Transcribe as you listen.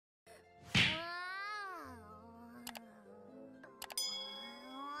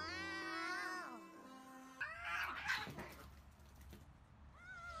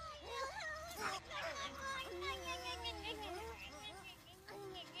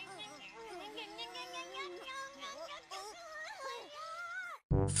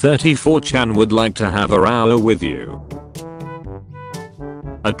34chan would like to have a hour with you.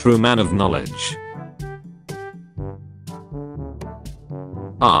 A true man of knowledge.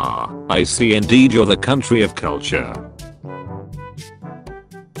 Ah, I see, indeed you're the country of culture.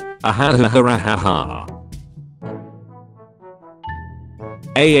 Ahahahahaha.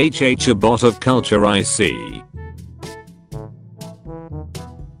 A bot of culture, I see.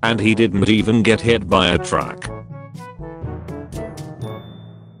 And he didn't even get hit by a truck.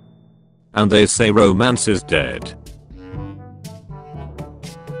 And they say romance is dead.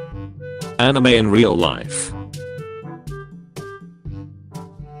 Anime in real life.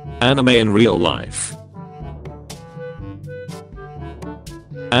 Anime in real life.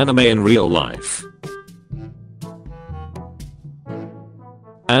 Anime in real life.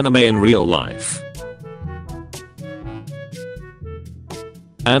 Anime in real life.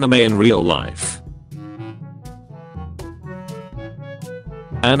 Anime in real life.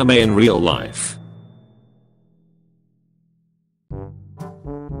 Anime in real life.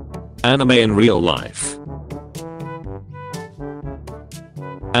 Anime in real life.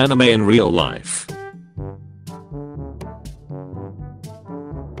 Anime in real life.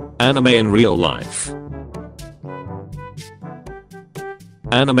 Anime in real life.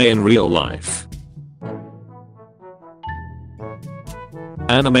 Anime in real life.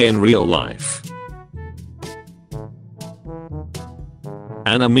 Anime in real life.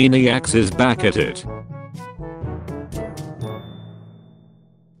 Animaniacs is back at it.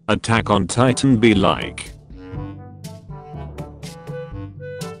 Attack on Titan be like.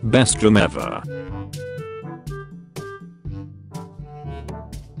 Best room ever.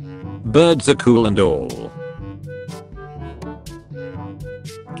 Birds are cool and all.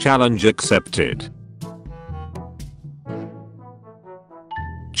 Challenge accepted.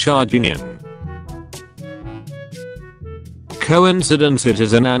 Charging in. Coincidence, it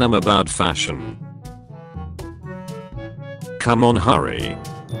is an anime about fashion. Come on, hurry.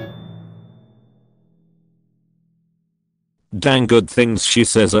 Dang good things she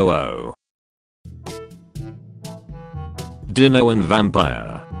says, oh oh. Dino and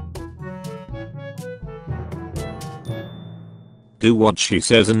vampire. Do what she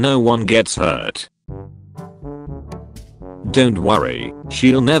says and no one gets hurt. Don't worry,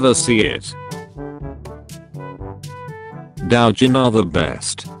 she'll never see it. Doujin are the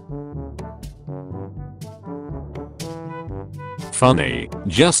best. Funny,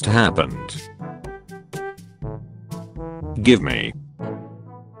 just happened. Give me.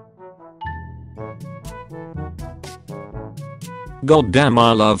 Goddamn,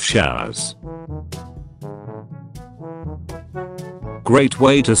 I love showers. Great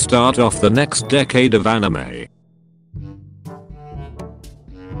way to start off the next decade of anime.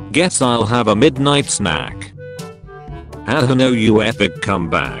 Guess I'll have a midnight snack. Haha, no, you epic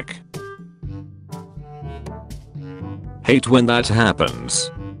comeback. Hate when that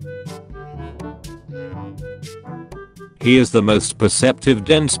happens. He is the most perceptive,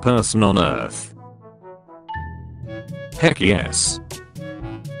 dense person on earth. Heck yes.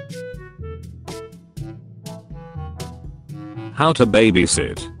 How to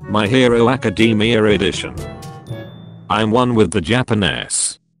Babysit, My Hero Academia Edition. I'm one with the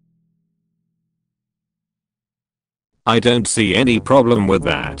Japanese. I don't see any problem with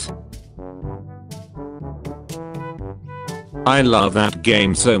that. I love that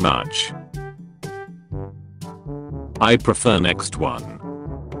game so much. I prefer next one.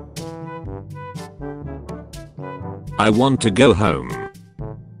 I want to go home.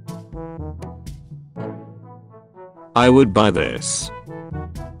 I would buy this.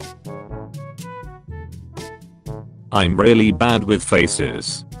 I'm really bad with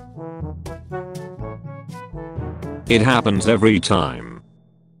faces. It happens every time.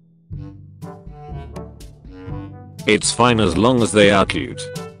 It's fine as long as they are cute.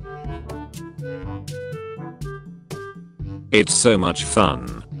 It's so much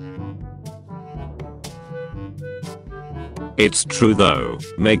fun. It's true though,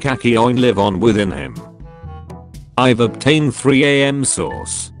 make Akioin live on within him. I've obtained 3 AM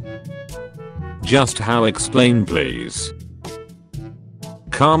source. Just how, explain please.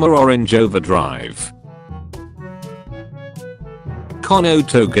 Karma Orange Overdrive. Kono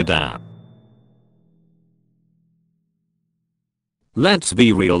Togada. Let's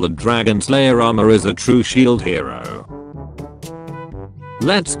be real, the Dragon Slayer armor is a true shield hero.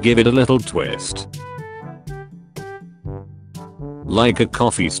 Let's give it a little twist. Like a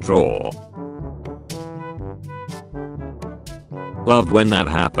coffee straw. Love when that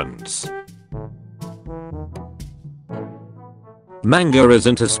happens. Manga is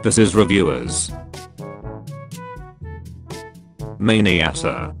interspecies reviewers.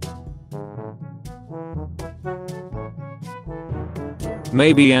 Maniata.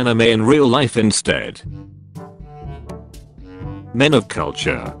 Maybe anime in real life instead. Men of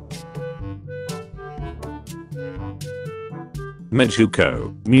culture.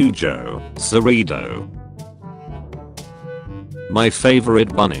 Mejuko, Mujo, Sarido. My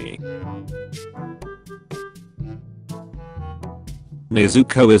favorite bunny.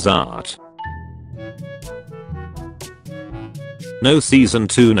 Nezuko is art. No season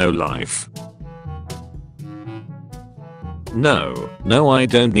 2, no life. No, I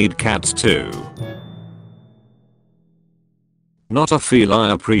don't need cats too. Not a feel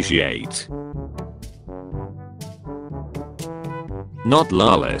I appreciate. Not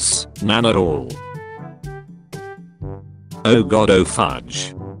lawless, none at all. Oh god, oh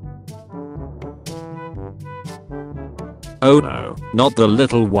fudge. Oh no, not the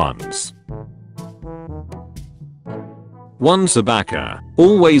little ones. Once a backer,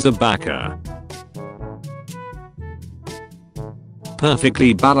 always a backer.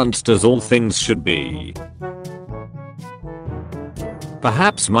 Perfectly balanced as all things should be.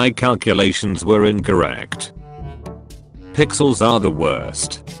 Perhaps my calculations were incorrect. Pixels are the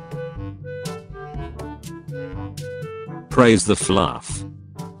worst. Praise the fluff.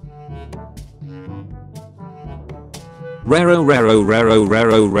 Rero.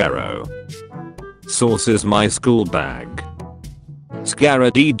 Sauce is my school bag.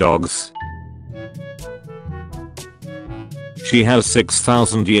 Scaredy dogs. She has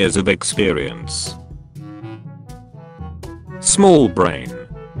 6,000 years of experience. Small brain.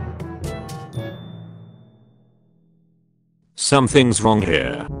 Something's wrong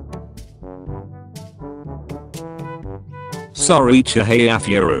here. Sorry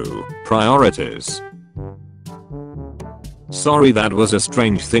Chihayafiru, priorities. Sorry, that was a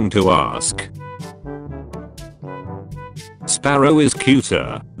strange thing to ask. Sparrow is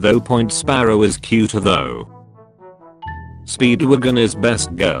cuter, though Point Sparrow is cuter though. Speedwagon is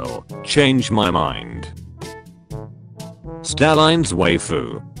best girl, change my mind. Staline's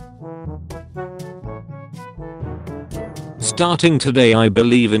waifu. Starting today I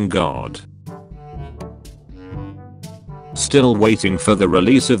believe in God. Still waiting for the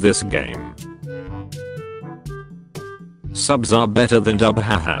release of this game. Subs are better than dub,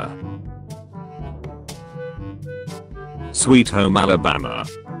 haha. Sweet Home Alabama.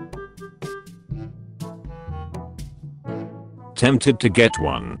 Tempted to get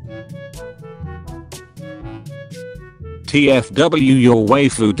one. TFW, your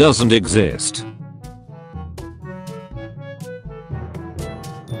waifu doesn't exist.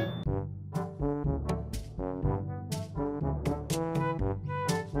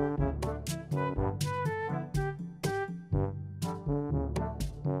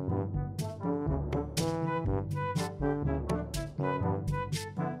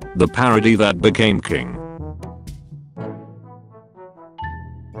 The parody that became king.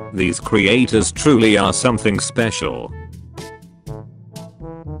 These creators truly are something special.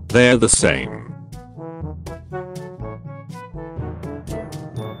 They're the same.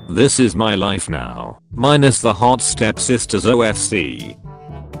 This is my life now, minus the hot stepsisters OFC.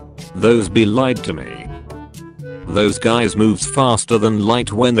 Those be lied to me. Those guys moves faster than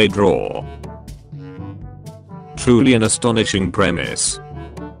light when they draw. Truly an astonishing premise.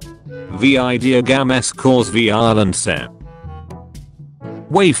 Vi diagames cause violent set.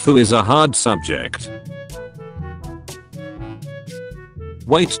 Waifu is a hard subject.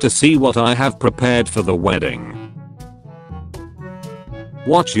 Wait to see what I have prepared for the wedding.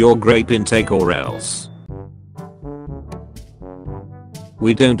 Watch your grape intake or else.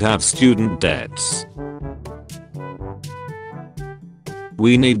 We don't have student debts.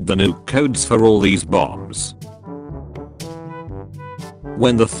 We need the nuke codes for all these bombs.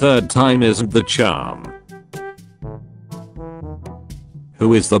 When the third time isn't the charm.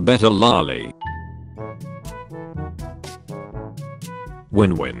 Who is the better lolly?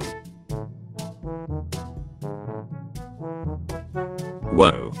 Win-win.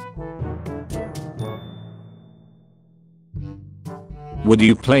 Whoa. Would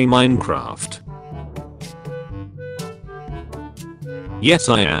you play Minecraft? Yes,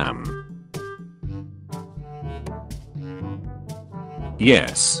 I am.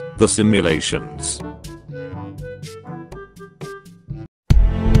 Yes, the simulations.